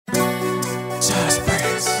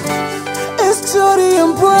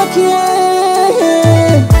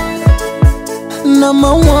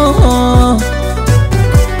number one.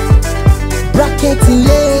 Bracket,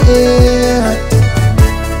 yeah.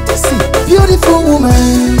 See, beautiful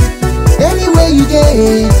woman. Anywhere you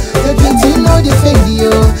get, the beauty know the fade,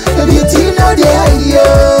 yo. The beauty know the idea.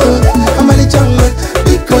 I'm a little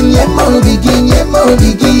because you're more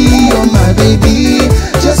biggie, oh my baby.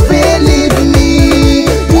 Just believe in me.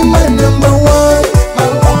 Be my number one,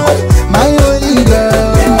 my only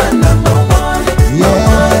girl. Be my number one,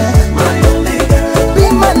 yeah, my only girl. Be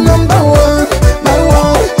my number one,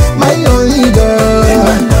 my only girl. Be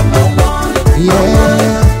my number one,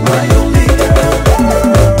 yeah, my only girl.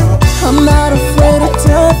 I'm not afraid to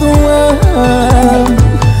tell the world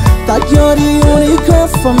that you're the only girl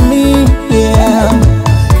for me, yeah.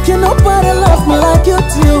 Can nobody love me like you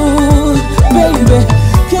do, baby?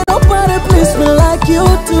 Can nobody please me like you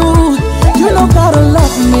do? You know how to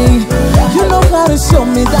love me. You know how to show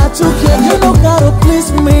me that you care. You know how to please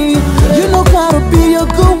me. You know how to be a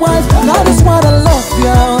good wife. That is what I love,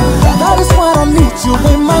 you. That is what I need you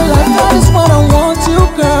in my life. That is what I want you,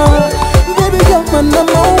 girl. Baby, you're my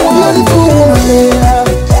number one. Beautiful woman,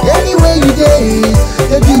 yeah. Anywhere you day,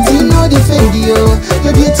 the beauty know the fade, yo. The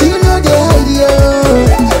beauty know the idea.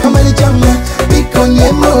 I'm a little because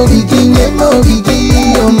you're more biggie,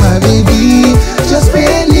 oh my baby. Just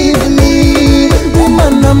believe in me. Be my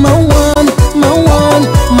number one, my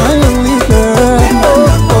only girl.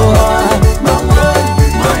 My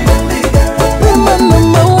only girl. Be my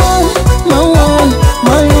number one,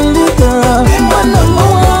 my only girl. My number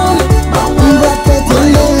one, bracket,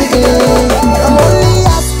 I'm only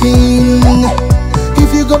asking if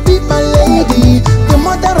you go be my lady, the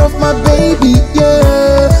mother of my baby,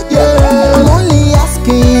 yeah, yeah. I'm only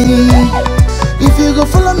asking if you go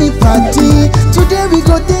follow me party. Today we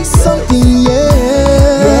go take something, yeah.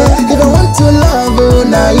 If I want to love, oh,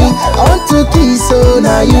 now you. I want to kiss, oh,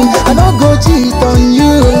 now you. I don't go cheat on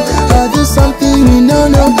you. I do something you know,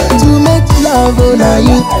 to make love, oh, now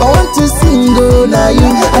you. I want to sing, oh, now you.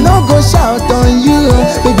 I don't go shout on you,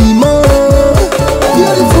 baby, more.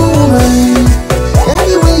 Beautiful woman.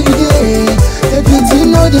 Anywhere you get, the beauty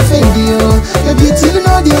know the fade, yo. The beauty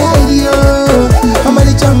know the idea. I'm a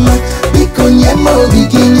little because you're more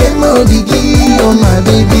biggie, oh my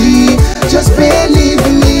baby. Just believe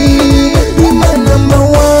in me. Be my number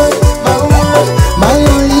one, my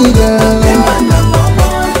only girl. Be my number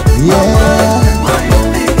one, yeah, my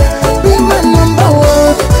only girl. Be my number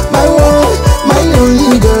one, my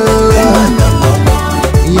only girl. Be my number one,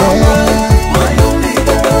 yeah, my only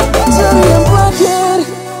girl. Tell me I'm rocking,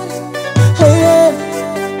 hey, yeah,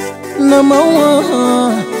 number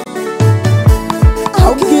one.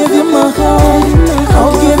 I'll give you my heart,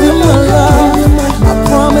 I'll give you my love. I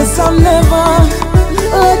promise I'll never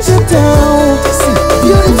let you down. See,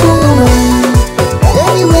 beautiful woman,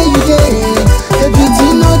 anywhere you get, the beauty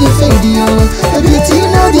know the fade, yo. The beauty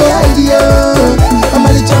know the idea. I'm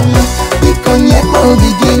a little because you're more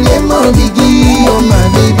biggie,